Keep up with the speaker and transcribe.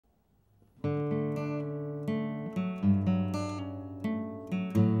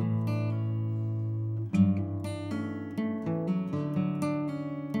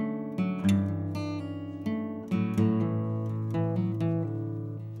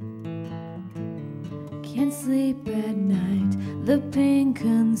Can't sleep at night, the pain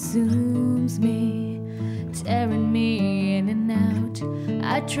consumes me, tearing me in and out.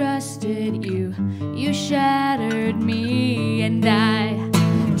 I trusted you, you shattered me, and I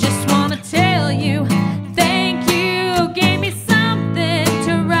just wanna tell you, thank you, gave me something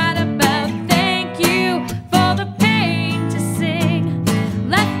to write about. Thank you for the pain to sing,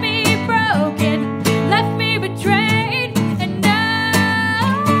 left me broken, left me betrayed, and I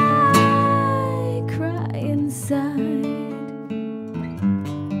cry inside.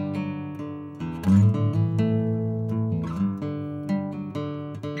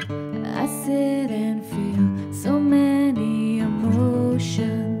 I sit and feel so many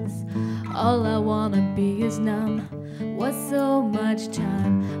emotions. All I wanna be is numb. What's so much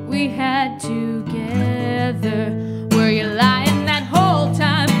time we had together? Were you lying that whole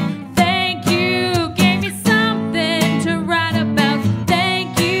time? Thank you, gave me something to write about.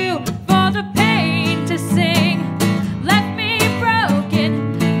 Thank you for the pain to sing, left me broken,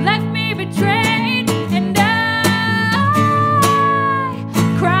 left me betrayed, and I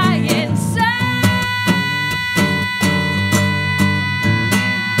cry inside.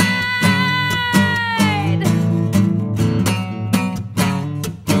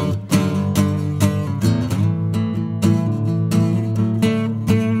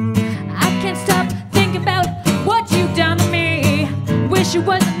 I can't stop thinking about what you've done to me. Wish it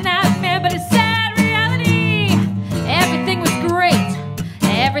wasn't now.